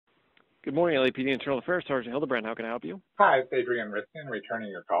Good morning, LAPD Internal Affairs Sergeant Hildebrand. How can I help you? Hi, it's Adrian Ritzkin returning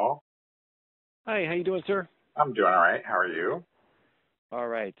your call. Hi, how you doing, sir? I'm doing all right. How are you? All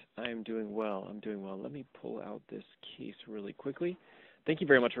right, I'm doing well. Let me pull out this case really quickly. Thank you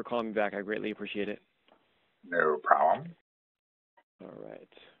very much for calling me back. I greatly appreciate it. No problem. All right,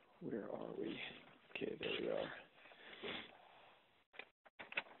 where are we? Okay, there we are.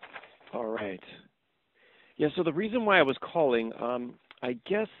 All right. Yeah, so the reason why I was calling, I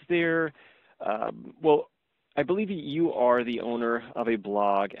guess I believe you are the owner of a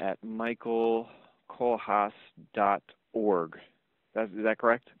blog at michaelkohlhaas.org. Is that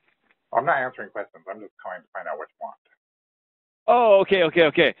correct? I'm not answering questions. I'm just calling to find out what you want. Oh,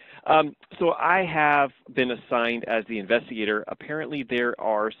 okay. So I have been assigned as the investigator. Apparently, there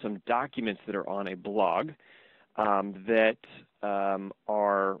are some documents that are on a blog that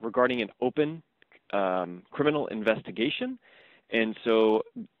are regarding an open criminal investigation. And so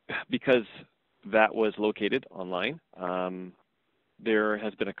because that was located online, there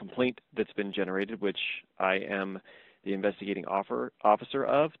has been a complaint that's been generated, which I am the investigating officer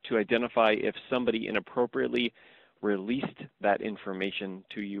of, to identify if somebody inappropriately released that information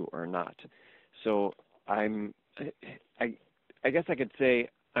to you or not. So I guess I could say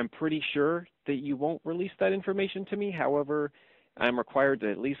I'm pretty sure that you won't release that information to me. However, I'm required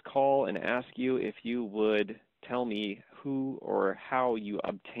to at least call and ask you if you would tell me who or how you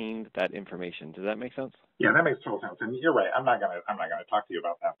obtained that information. Does that make sense? Yeah, that makes total sense. And you're right. I'm not gonna talk to you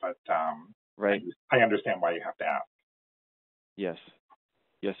about that, but Right. I understand why you have to ask. Yes.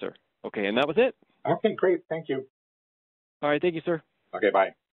 Yes, sir. Okay, and that was it. Okay, great. Thank you. All right, thank you, sir. Okay,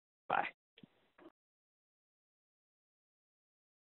 bye. Bye.